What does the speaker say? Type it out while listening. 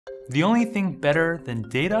The only thing better than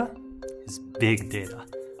data is big data.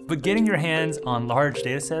 But getting your hands on large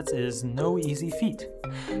datasets is no easy feat.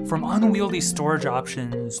 From unwieldy storage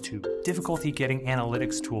options to difficulty getting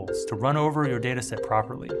analytics tools to run over your dataset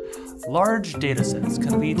properly, large datasets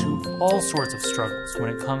can lead to all sorts of struggles when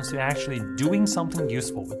it comes to actually doing something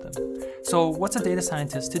useful with them. So what's a data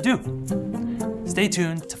scientist to do? Stay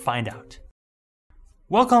tuned to find out.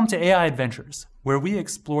 Welcome to AI Adventures, where we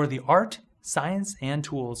explore the art, science, and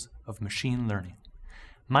tools of machine learning.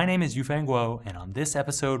 My name is Yufeng Guo, and on this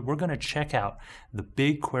episode, we're going to check out the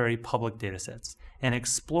BigQuery public datasets and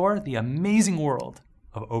explore the amazing world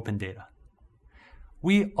of open data.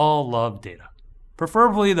 We all love data,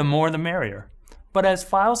 preferably the more the merrier. But as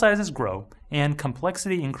file sizes grow and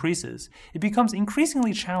complexity increases, it becomes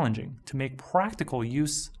increasingly challenging to make practical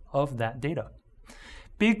use of that data.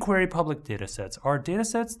 BigQuery public datasets are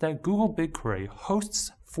datasets that Google BigQuery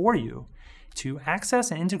hosts for you to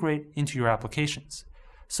access and integrate into your applications.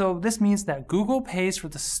 So this means that Google pays for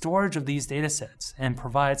the storage of these datasets and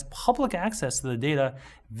provides public access to the data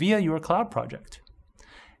via your cloud project.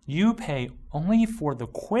 You pay only for the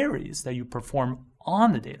queries that you perform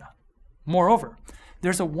on the data. Moreover,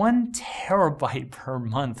 there's a 1 terabyte per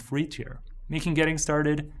month free tier, making getting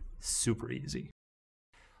started super easy.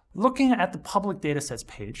 Looking at the public datasets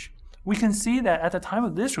page, we can see that at the time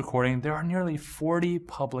of this recording, there are nearly 40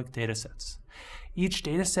 public datasets. Each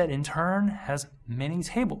dataset in turn has many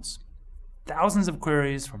tables. Thousands of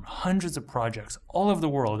queries from hundreds of projects all over the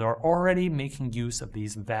world are already making use of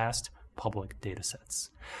these vast public datasets.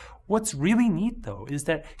 What's really neat, though, is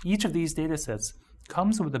that each of these datasets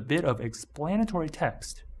comes with a bit of explanatory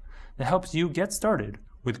text that helps you get started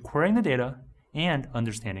with querying the data and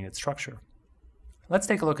understanding its structure. Let's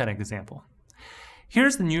take a look at an example.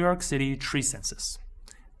 Here's the New York City tree census.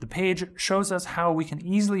 The page shows us how we can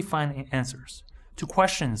easily find answers to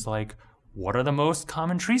questions like, what are the most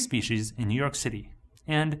common tree species in New York City?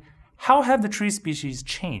 And how have the tree species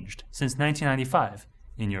changed since 1995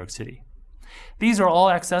 in New York City? These are all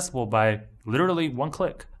accessible by literally one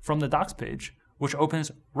click from the docs page, which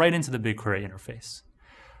opens right into the BigQuery interface.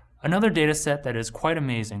 Another dataset that is quite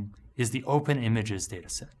amazing is the Open Images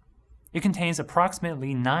dataset. It contains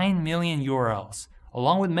approximately 9 million URLs,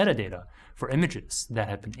 along with metadata, for images that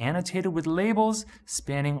have been annotated with labels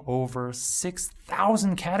spanning over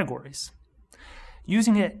 6,000 categories.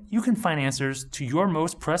 Using it, you can find answers to your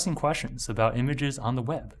most pressing questions about images on the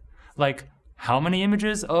web, like how many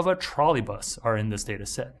images of a trolley bus are in this data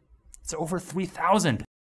set? It's over 3,000.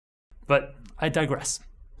 But I digress.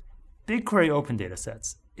 BigQuery Open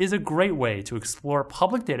Datasets is a great way to explore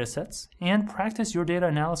public datasets and practice your data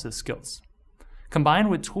analysis skills. Combined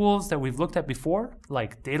with tools that we've looked at before,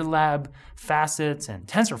 like Data Lab, Facets, and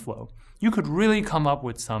TensorFlow, you could really come up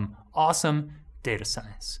with some awesome data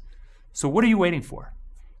science. So what are you waiting for?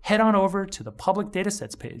 Head on over to the public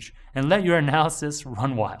datasets page and let your analysis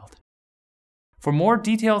run wild. For more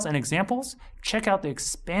details and examples, check out the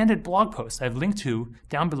expanded blog post I've linked to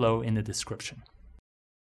down below in the description.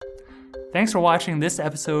 Thanks for watching this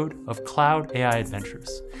episode of Cloud AI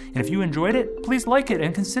Adventures. And if you enjoyed it, please like it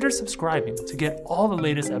and consider subscribing to get all the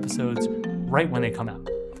latest episodes right when they come out.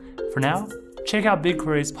 For now, check out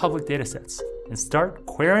BigQuery's public datasets and start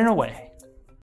querying away.